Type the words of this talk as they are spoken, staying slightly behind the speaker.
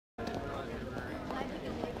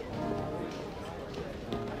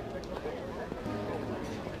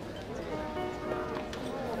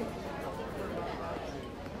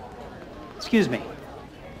Excuse me.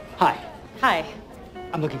 Hi. Hi.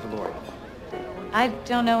 I'm looking for Lori. I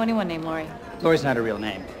don't know anyone named Lori. Lori's not her real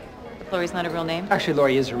name. Lori's not a real name? Actually,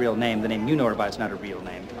 Lori is her real name. The name you know her by is not her real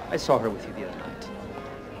name. I saw her with you the other night.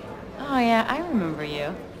 Oh, yeah, I remember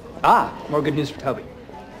you. Ah, more good news for Toby.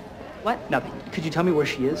 What? Nothing. Could you tell me where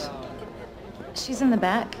she is? She's in the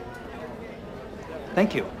back.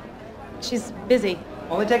 Thank you. She's busy.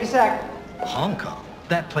 Only take a sec. Hong Kong?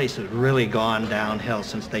 That place has really gone downhill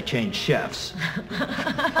since they changed chefs.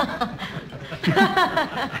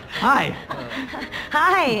 Hi.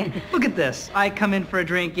 Hi. Look at this. I come in for a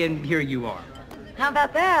drink and here you are. How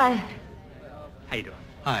about that? How you doing?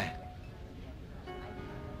 Hi.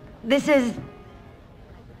 This is...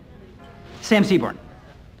 Sam Seaborn.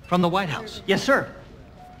 From the White House. Yes, sir.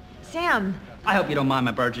 Sam. I hope you don't mind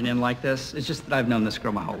my barging in like this. It's just that I've known this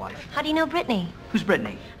girl my whole life. How do you know Brittany? Who's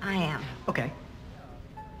Brittany? I am. Okay.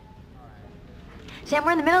 Sam,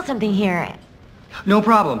 we're in the middle of something here. No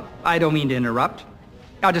problem. I don't mean to interrupt.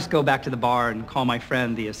 I'll just go back to the bar and call my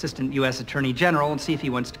friend, the Assistant U.S. Attorney General, and see if he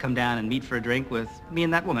wants to come down and meet for a drink with me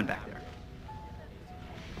and that woman back there.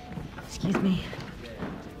 Excuse me.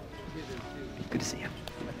 Good to see you.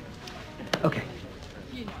 Okay.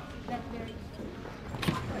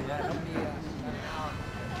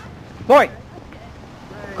 Lori!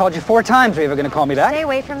 Called you 4 times. Are you ever going to call me back? Stay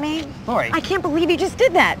away from me. Lori. I can't believe you just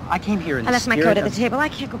did that. I came here in I the left my spirit coat at the of- table. I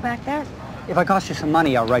can't go back there. If I cost you some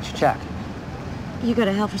money, I'll write you a check. You go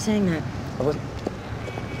to hell for saying that.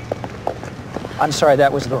 I'm sorry,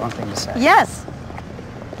 that was the wrong thing to say. Yes.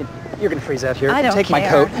 You're going to freeze out here. I don't Take care. my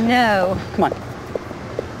coat. No. Come on.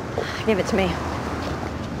 Give it to me.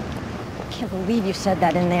 I can't believe you said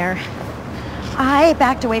that in there. I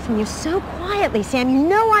backed away from you so quietly, Sam. You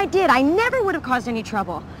know I did. I never would have caused any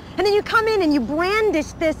trouble. And then you come in and you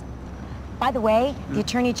brandish this. By the way, the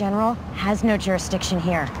Attorney General has no jurisdiction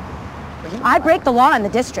here. I break the law in the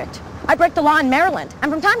district. I break the law in Maryland. And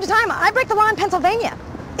from time to time, I break the law in Pennsylvania.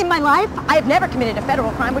 In my life, I have never committed a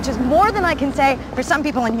federal crime, which is more than I can say for some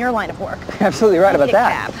people in your line of work. You're absolutely right about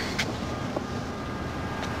that. Cab.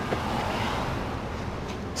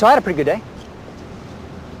 So I had a pretty good day.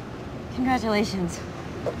 Congratulations.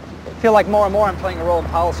 I feel like more and more I'm playing a role in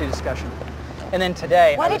policy discussion. And then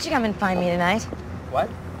today... Why did you come and find me tonight? What?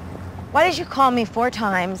 Why did you call me 4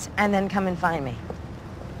 times and then come and find me?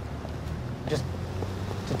 Just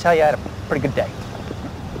to tell you I had a pretty good day.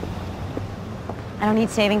 I don't need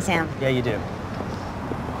saving, Sam. Yeah, you do.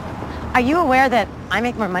 Are you aware that I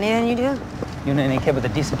make more money than you do? You know any kid with a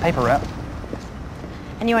decent paper route?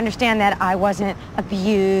 And you understand that I wasn't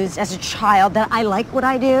abused as a child, that I like what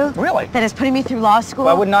I do? Really? That is putting me through law school?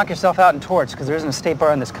 Well, I wouldn't knock yourself out in torts, because there isn't a state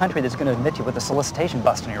bar in this country that's going to admit you with a solicitation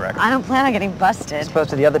bust on your record. I don't plan on getting busted. As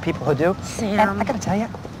opposed to the other people who do. Sam. And I got to tell you,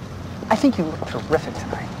 I think you look terrific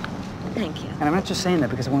tonight. Thank you. And I'm not just saying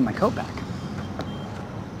that because I want my coat back.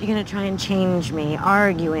 You're going to try and change me,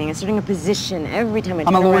 arguing, asserting a position every time I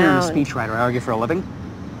I'm turn a lawyer around. and a speechwriter. I argue for a living,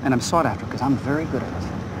 and I'm sought after because I'm very good at it.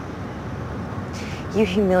 You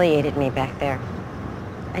humiliated me back there.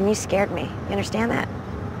 And you scared me. You understand that?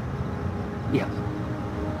 Yeah.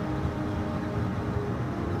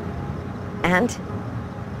 And?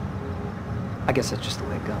 I guess that's just the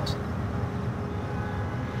way it goes.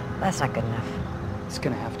 That's not good enough. It's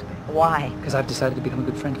going to have to be. Why? Because I've decided to become a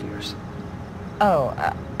good friend of yours. Oh,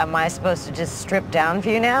 am I supposed to just strip down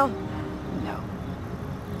for you now? No.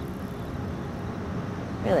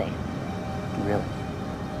 Really? Really.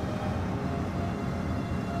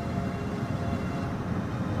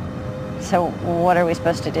 So what are we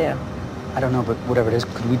supposed to do? I don't know, but whatever it is,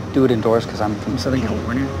 could we do it indoors because I'm from Southern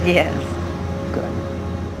California? Yes. Good.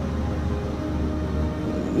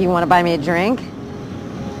 You want to buy me a drink?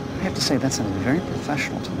 I have to say, that sounded very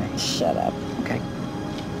professional to me. Shut up. Okay.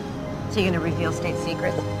 So you're going to reveal state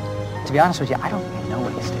secrets? To be honest with you, I don't even know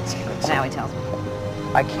any state secrets. Now he tells me.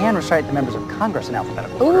 I can recite the members of Congress in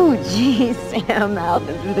alphabetical order. Ooh, geez, Sam, out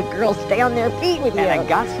and do the girls stay on their feet with you. And I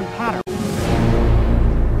got some patterns.